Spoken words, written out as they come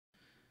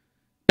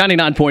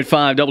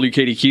99.5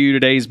 WKDQ,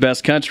 today's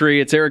best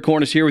country. It's Eric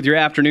Cornish here with your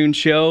afternoon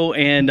show.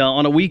 And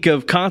on a week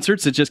of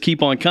concerts that just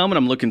keep on coming,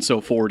 I'm looking so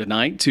forward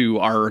tonight to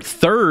our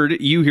third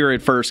You Hear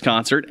It First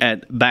concert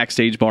at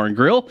Backstage Bar and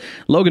Grill.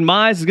 Logan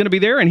Mize is going to be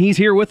there, and he's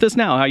here with us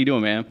now. How you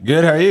doing, man?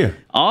 Good, how are you?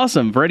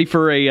 Awesome. Ready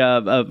for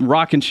a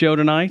rocking show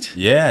tonight?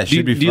 Yeah, it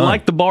should be fun. Do you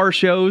like the bar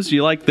shows? Do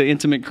you like the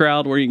intimate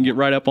crowd where you can get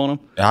right up on them?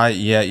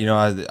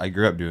 Yeah, I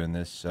grew up doing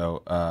this,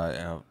 so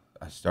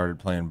I started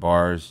playing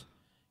bars.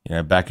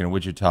 Back in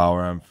Wichita,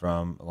 where I'm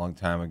from, a long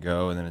time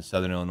ago, and then in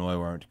Southern Illinois,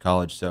 where I went to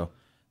college. So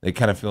it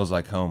kind of feels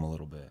like home a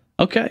little bit.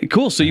 Okay,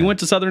 cool. So you went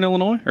to Southern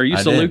Illinois? Are you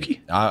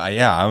Saluki?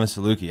 Yeah, I'm a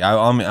Saluki. I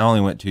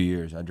only went 2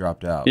 years. I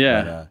dropped out.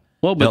 Yeah.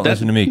 But don't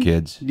listen to me,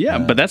 kids. Yeah,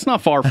 but that's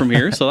not far from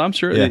here, so I'm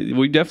sure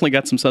we definitely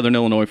got some Southern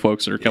Illinois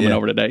folks that are coming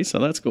over today, so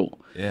that's cool.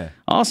 Yeah.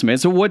 Awesome, man.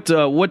 So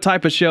what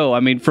type of show? I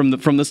mean, from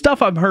the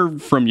stuff I've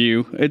heard from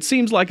you, it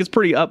seems like it's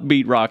pretty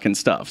upbeat rock and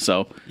stuff.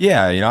 So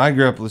yeah, I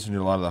grew up listening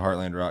to a lot of the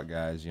Heartland rock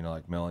guys,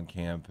 like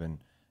Mellencamp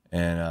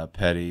and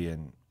Petty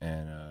and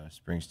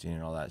Springsteen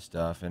and all that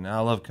stuff. And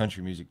I love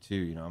country music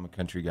too. I'm a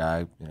country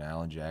guy.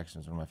 Alan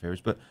Jackson's one of my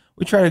favorites. But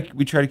we try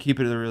to keep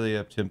it a really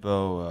up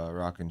tempo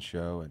rockin'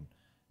 show and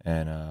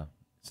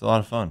it's a lot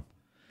of fun.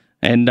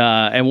 And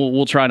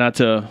we'll try not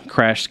to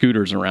crash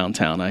scooters around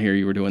town. I hear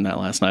you were doing that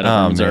last night.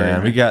 Oh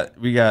man, we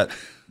got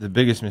the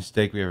biggest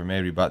mistake we ever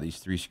made. We bought these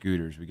 3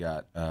 scooters. We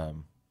got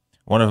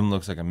one of them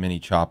looks like a mini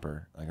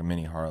chopper, like a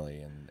mini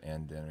Harley,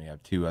 and then we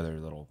have 2 other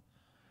little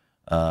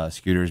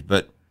scooters.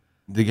 But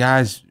the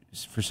guys,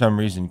 for some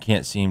reason,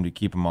 can't seem to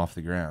keep them off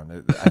the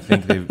ground. I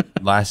think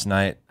last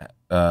night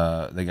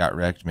they got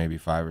wrecked maybe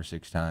 5 or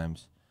 6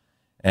 times.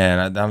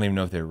 And I don't even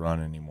know if they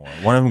run anymore.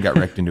 One of them got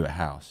wrecked into a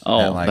house.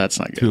 Oh, at that's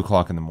not good. 2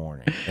 o'clock in the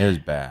morning. It was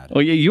bad.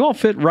 Well, yeah, you all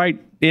fit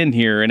right in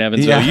here in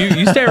Evansville. Yeah.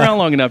 You stay around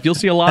long enough, you'll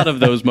see a lot of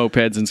those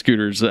mopeds and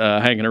scooters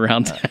hanging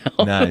around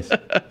town. Nice.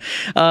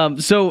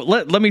 So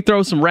let me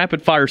throw some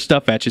rapid fire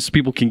stuff at you so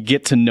people can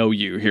get to know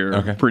you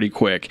here pretty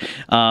quick.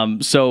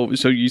 So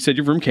you said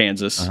you're from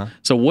Kansas.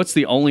 So what's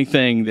the only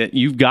thing that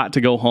you've got to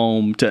go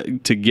home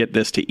to get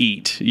this to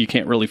eat? You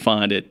can't really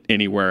find it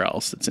anywhere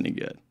else that's any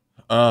good.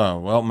 Oh,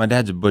 well, my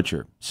dad's a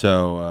butcher,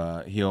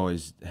 so he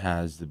always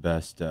has the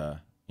best, this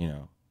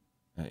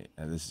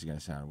is going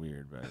to sound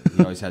weird, but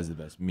he always has the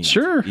best meat.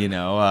 Sure.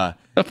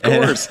 Of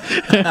course.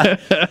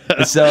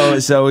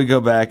 So we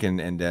go back,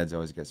 and Dad's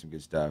always got some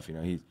good stuff.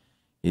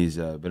 He's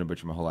been a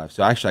butcher my whole life.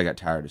 So actually, I got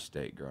tired of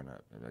steak growing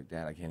up. I was like,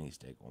 Dad, I can't eat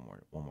steak one more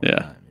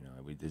time.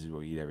 This is what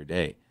we eat every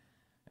day.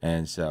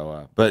 And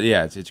so, but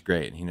yeah, it's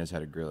great. And he knows how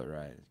to grill it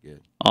right. It's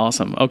good.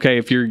 Awesome. Okay,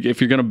 if you're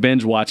gonna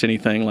binge watch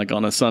anything like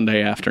on a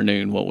Sunday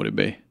afternoon, what would it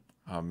be?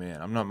 Oh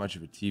man, I'm not much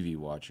of a TV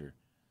watcher.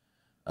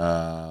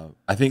 I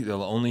think the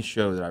only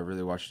show that I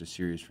really watched a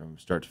series from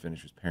start to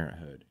finish was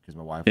Parenthood, because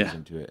my wife was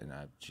into it and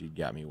she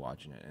got me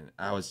watching it. And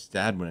I was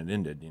sad when it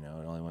ended. It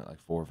only went like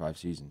 4 or 5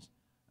 seasons.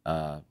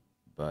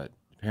 But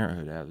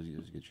Parenthood, it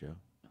was a good show.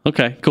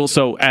 Okay, cool.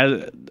 So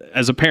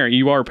as a parent,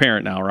 you are a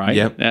parent now, right?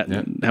 Yep.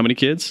 How many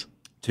kids?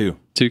 2.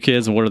 2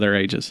 kids, and what are their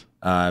ages?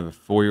 I have a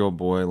 4-year-old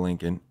boy,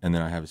 Lincoln, and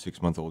then I have a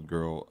 6-month-old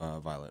girl,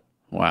 Violet.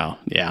 Wow.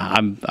 Yeah,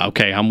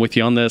 I'm with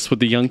you on this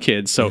with the young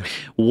kids. So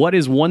what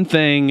is one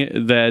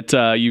thing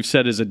that you've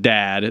said as a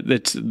dad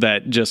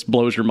that just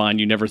blows your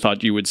mind? You never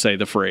thought you would say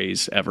the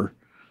phrase ever.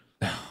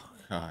 Oh,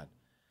 God.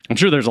 I'm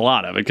sure there's a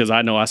lot of it, because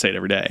I know I say it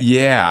every day.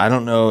 Yeah, I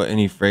don't know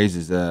any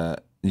phrases.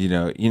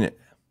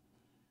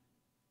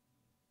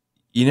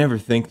 You never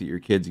think that your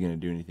kid's going to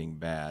do anything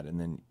bad, and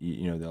then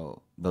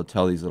they'll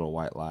tell these little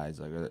white lies,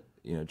 like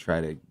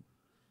try to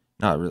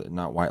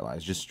not white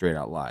lies, just straight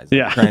out lies.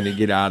 Like trying to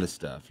get out of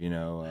stuff,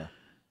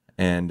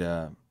 and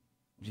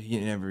you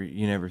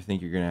never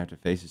think you're going to have to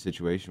face a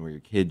situation where your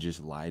kid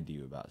just lied to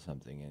you about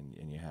something,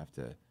 and you have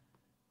to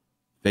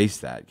face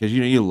that, because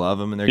you love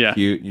them and they're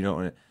cute. You don't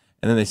want to.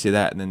 And then they say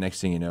that, and then next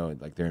thing you know,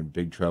 like they're in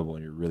big trouble,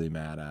 and you're really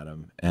mad at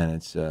them, and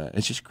it's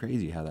just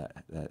crazy how that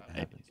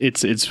happens.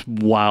 It's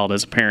wild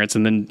as parents,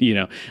 and then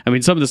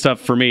some of the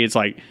stuff for me, it's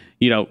like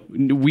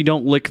we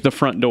don't lick the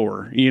front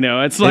door.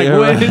 It's like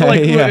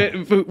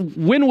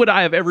when would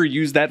I have ever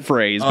used that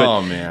phrase? But,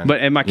 oh man!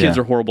 And my kids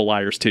are horrible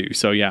liars too,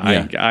 so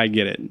I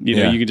get it.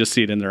 You can just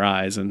see it in their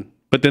eyes,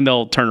 but then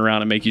they'll turn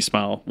around and make you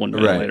smile 1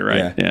 minute later,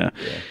 right? Yeah.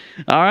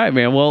 All right,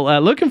 man.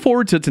 Well, looking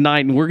forward to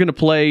tonight, and we're going to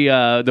play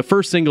the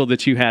first single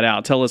that you had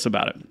out. Tell us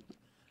about it.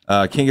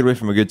 Can't Get Away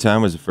From a Good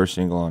Time was the first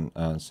single on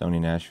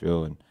Sony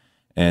Nashville,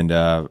 and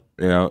it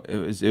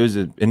was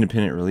an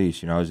independent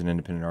release. I was an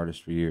independent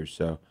artist for years,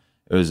 so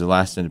it was the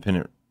last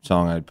independent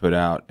song I'd put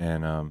out,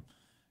 and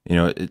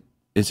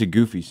it's a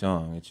goofy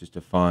song. It's just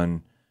a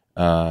fun.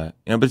 But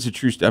it's a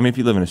true. I mean, if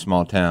you live in a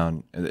small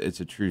town, it's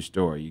a true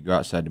story. You go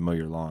outside to mow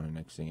your lawn, and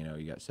next thing you know,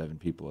 you got 7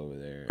 people over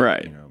there,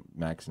 right?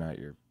 Maxing out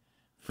your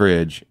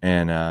fridge,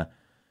 and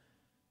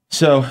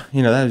so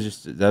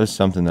that was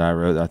something that I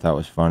wrote that I thought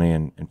was funny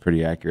and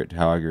pretty accurate to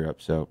how I grew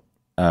up. So,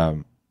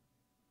 I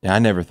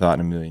never thought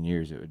in a million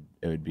years it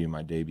would be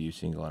my debut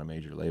single on a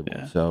major label.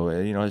 Yeah. So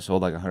it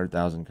sold like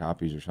 100,000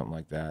 copies or something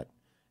like that,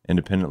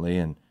 independently,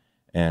 and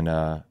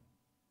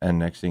and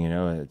next thing you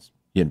know, it's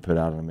getting put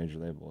out on a major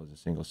label as a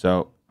single.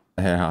 So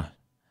yeah,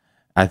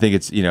 I think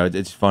it's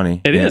it's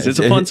funny. It is. It's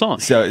a fun song.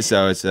 So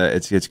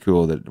it's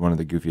cool that one of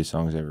the goofiest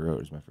songs I ever wrote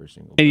was my first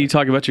single. And you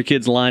talk about your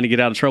kids lying to get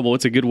out of trouble.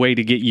 It's a good way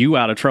to get you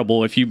out of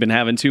trouble if you've been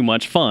having too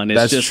much fun. It's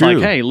That's just true.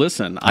 like, hey,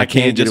 listen, I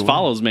can't just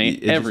follows me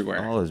everywhere.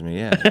 Just follows me,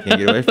 yeah. I can't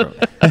get away from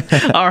it.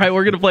 All right,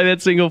 we're going to play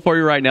that single for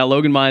you right now.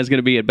 Logan Mize is going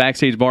to be at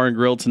Backstage Bar and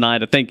Grill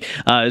tonight. I think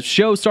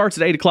show starts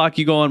at 8 o'clock.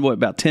 You go on, what,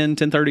 about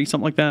 10:30,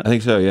 something like that? I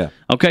think so, yeah.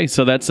 Okay,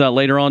 so that's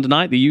later on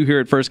tonight. The You Here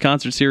at First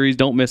concert series.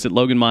 Don't miss it.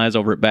 Logan Mize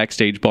over at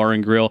Backstage Bar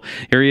and Grill.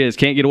 Here he is.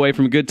 Can't get away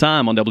from a good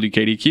time on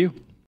WKDQ.